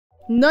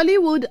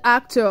Nollywood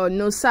actor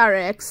Nosa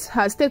Rex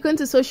has taken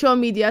to social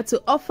media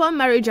to offer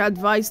marriage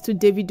advice to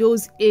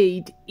Davido's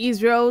aide,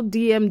 Israel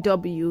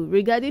DMW,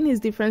 regarding his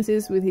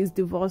differences with his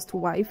divorced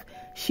wife,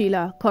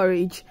 Sheila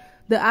Courage.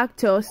 The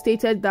actor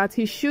stated that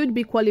he should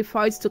be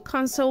qualified to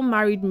counsel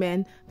married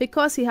men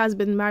because he has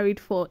been married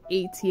for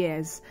 8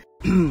 years.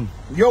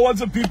 Yo,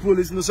 what's up, people?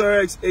 It's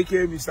Nosa Rex,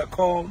 aka Mr.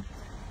 Calm.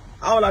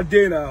 How are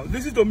they now?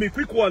 Listen to me,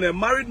 quick one.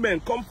 Married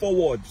men, come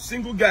forward.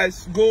 Single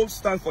guys, go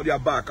stand for their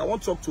back. I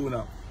want to talk to you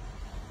now.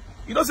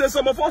 You know, say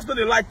some of us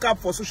don't like cap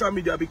for social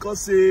media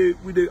because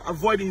we they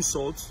avoid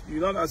insults. You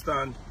don't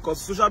understand?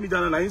 Because social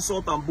media and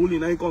insult and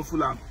bullying ain't come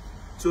full on.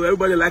 So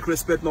everybody like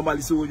respect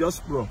normally, so we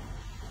just bro.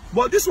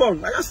 But this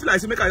one, I just feel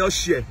like make I just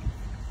share.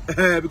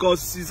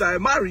 Because since I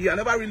marry, I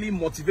never really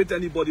motivate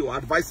anybody or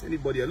advise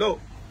anybody. Hello.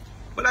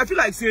 But I feel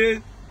like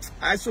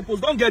I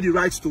suppose don't get the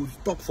rights to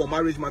talk for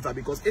marriage matter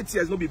because 8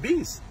 years no be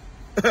beans.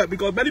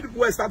 Because many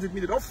people who start with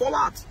me, they don't fall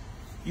out.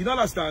 You don't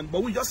understand?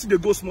 But we just see the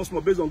go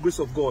small based on grace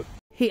of God.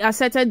 He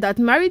asserted that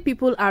married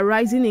people are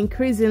rising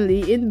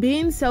increasingly in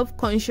being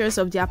self-conscious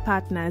of their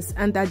partners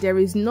and that there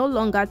is no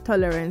longer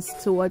tolerance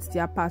towards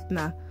their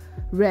partner.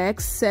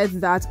 Rex said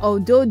that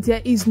although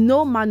there is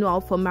no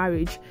manual for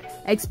marriage,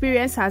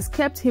 experience has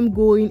kept him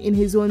going in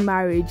his own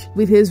marriage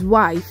with his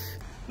wife.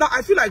 Now,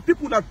 I feel like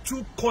people are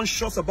too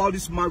conscious about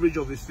this marriage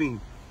of a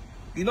thing.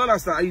 You know,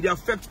 understand? It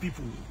affects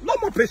people. No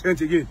more patient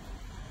again.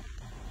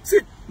 See,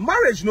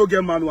 marriage no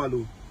get manual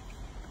though.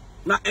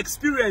 Now,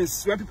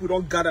 experience when people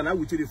don't gather now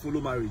we take they follow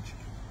marriage.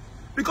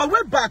 Because way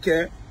back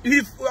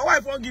if your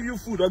wife won't give you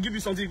food or give you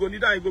something, you go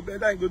need that, you go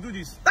better, you go do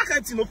this. That kind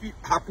of thing no fit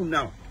happen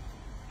now.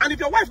 And if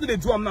your wife no dey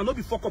do them now, no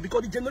be fuck up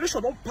because the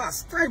generation don't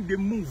pass. Time they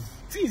move,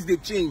 things they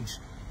change.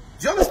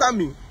 Do you understand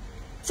me?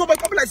 So by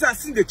people like say I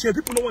seen they change,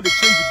 people don't want to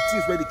change with the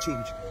things where they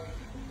change.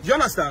 Do you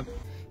understand?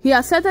 He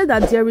asserted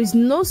that there is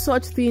no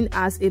such thing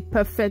as a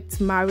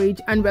perfect marriage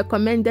and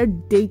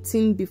recommended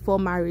dating before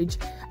marriage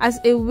as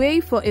a way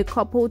for a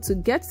couple to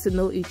get to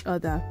know each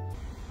other.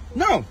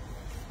 Now,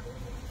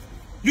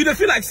 you dey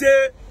feel like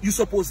say you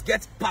suppose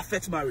get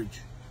perfect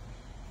marriage.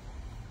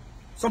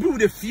 Some people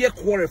they fear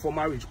quarrel for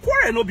marriage.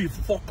 Quarrel no be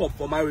fuck up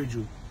for marriage.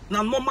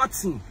 Now normal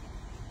thing.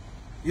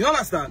 You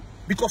understand?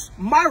 Because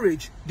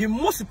marriage, the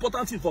most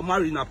important thing for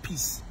marriage is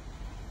peace.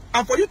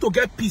 And for you to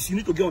get peace, you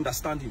need to get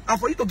understanding. And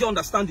for you to get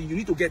understanding, you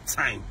need to get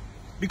time.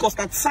 Because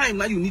that time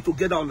now you need to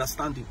get that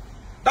understanding.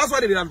 That's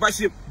why they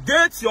advise you,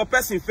 date your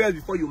person first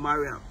before you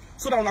marry them.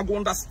 So that you go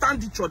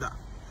understand each other.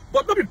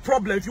 But no be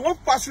problem. If you want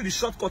to pass through the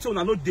shortcut, you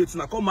no date,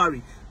 you come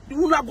marry. You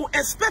will not go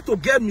expect to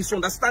get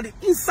misunderstanding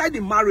inside the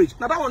marriage.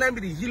 Now that will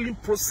be the healing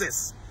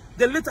process.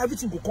 Then later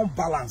everything will come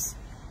balance.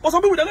 But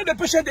some people they know the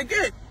patient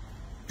again.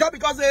 Just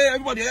because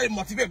everybody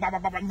motivate,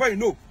 before you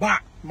know,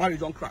 marriage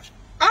don't crash.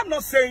 I'm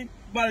not saying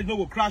marriage no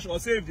will crash or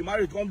say if the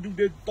marriage don't do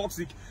the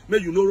toxic,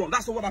 make you no wrong.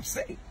 That's not what I'm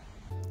saying.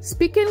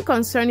 Speaking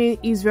concerning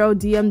Israel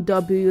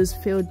DMW's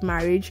failed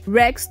marriage,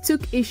 Rex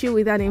took issue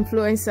with an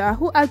influencer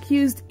who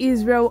accused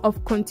Israel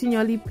of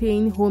continually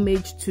paying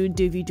homage to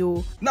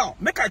Davido. Now,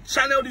 make I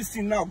channel this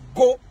thing now,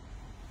 go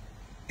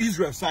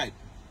Israel side.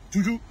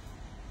 Juju.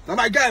 Now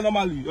my guy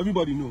normally,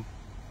 everybody know.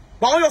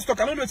 But all your stuff,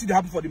 I don't know what they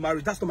happen for the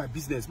marriage. That's not my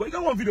business. But you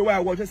got one video where I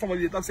watch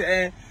somebody they talk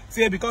say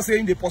because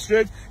in they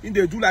prostrate, in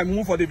they do like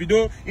move for the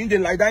video, in they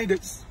lie down, in they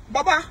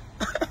Baba,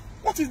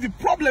 what is the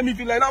problem if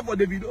you lie down for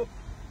the video?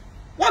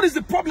 What is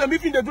the problem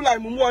if they do like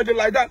mumu or they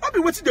lie down? I'll be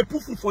waiting they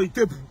put food for a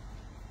table.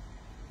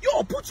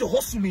 Yo, put your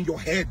hustle in your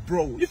head,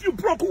 bro. If you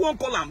broke who won't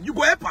call him, you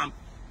go help him.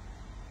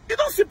 You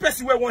don't see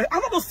person where one. I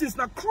know those things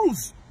now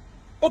cruise.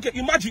 Okay,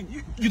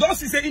 imagine you don't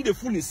see say in the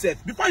fool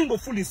himself. Before you go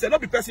fool himself, not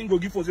be person go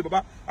give for say,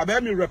 Baba, I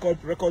better me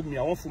record me.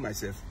 I won't fool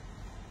myself.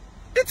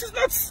 It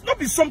is not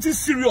be something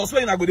serious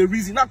when I go the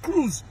reason. Now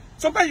cruise.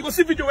 Sometimes you go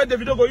see video where the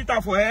video go eat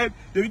out for head,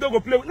 the video go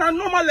play. Now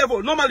normal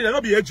level, normally they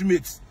not be edge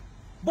mates.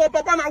 But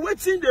Baba, now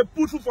waiting they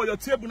put food for your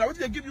table. Now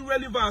waiting they give you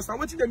relevance. Now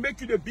waiting they make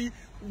you the be.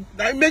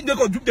 Now make they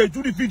go do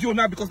the video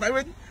now because now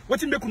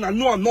waiting make you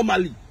know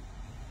normally.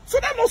 So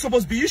that's not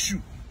supposed to be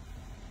issue.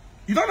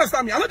 You don't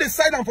understand me? I know they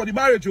sign down for the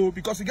marriage,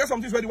 because you get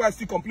something where the wife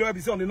still complain where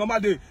they say on the normal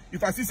day.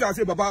 If I see I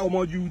say, Baba,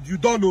 you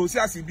don't know,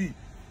 CRCB.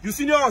 You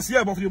senior us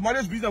here, but for the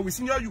marriage business, we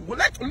senior you. Would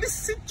like to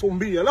listen to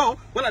me, hello,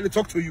 when I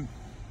talk to you.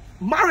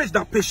 Marriage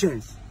that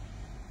patience.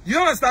 You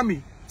understand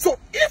me? So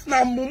if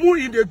now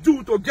mumu they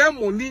do to get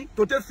money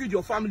to take feed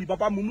your family,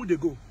 Baba, mumu they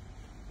go.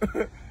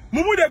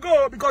 Mumu they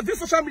go because this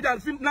social media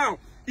now,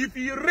 if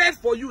he read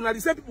for you, now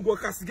the same people go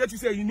castigate you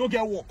say you no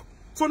get work.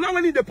 So now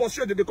when they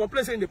prostrate, they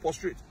complain saying they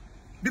prostrate.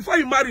 Before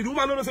you marry, the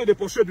woman don't say they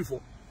prostrate before.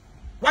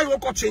 Why you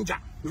won't call changer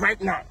right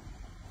now?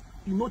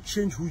 You not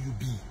change who you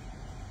be.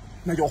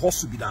 Now your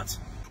hustle be that.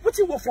 What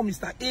you work for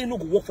Mr. A, no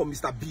go work for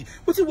Mr. B.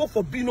 What you work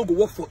for B, no go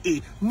work for A.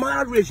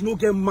 Marriage no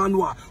get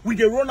manual. We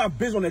get run am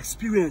based on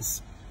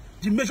experience.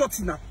 The major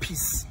thing are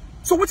peace.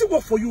 So what you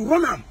work for you,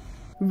 run am.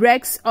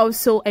 Rex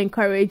also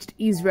encouraged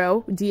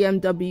Israel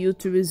DMW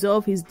to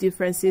resolve his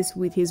differences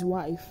with his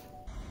wife.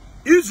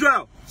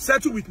 Israel,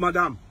 settle with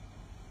madam.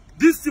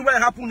 This thing will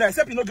happen now,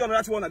 except you no get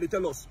another one that they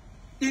tell us.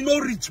 You no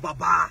rich,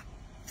 Baba.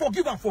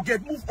 Forgive and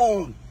forget. Move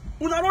on.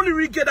 We not only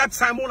really get that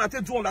time, we want to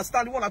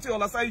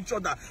understand each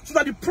other. So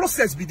that the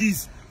process be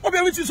this. Not be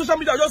everything social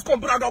media just come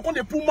brag up on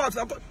the pull mouth.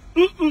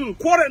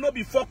 Quarrel not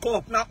be fuck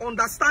up. Now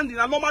understanding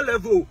a normal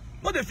level.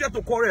 Not the fear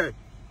to quarrel.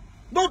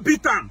 No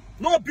beat them.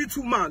 No beat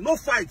woman. No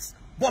fights.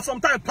 But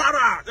sometimes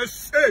para.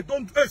 Hey,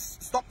 don't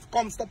stop.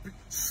 Come stop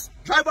it.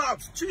 Drive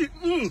out.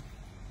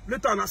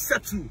 Later on I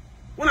settle.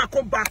 When I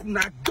come back,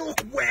 I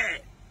don't wear.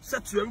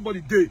 Settle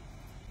everybody day.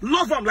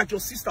 Love them like your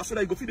sister so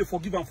that you go feel they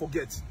forgive and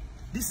forget.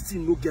 This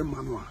thing no get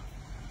manual.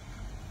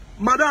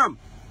 Madam,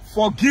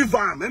 forgive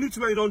him.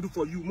 Anything you don't do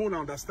for you, more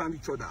understand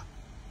each other.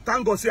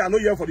 Thank God, say I know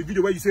you here for the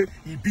video where you say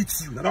he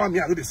beats you. Now that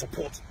means I know they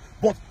support.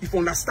 But if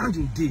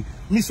understanding day,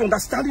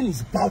 misunderstanding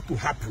is about to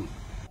happen.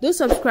 Do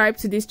subscribe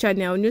to this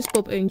channel,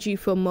 Newscope NG,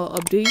 for more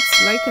updates.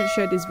 Like and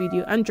share this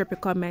video and drop a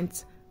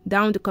comment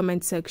down the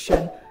comment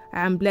section.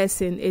 I am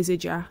Blessing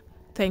Ezija.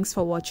 Thanks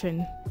for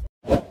watching.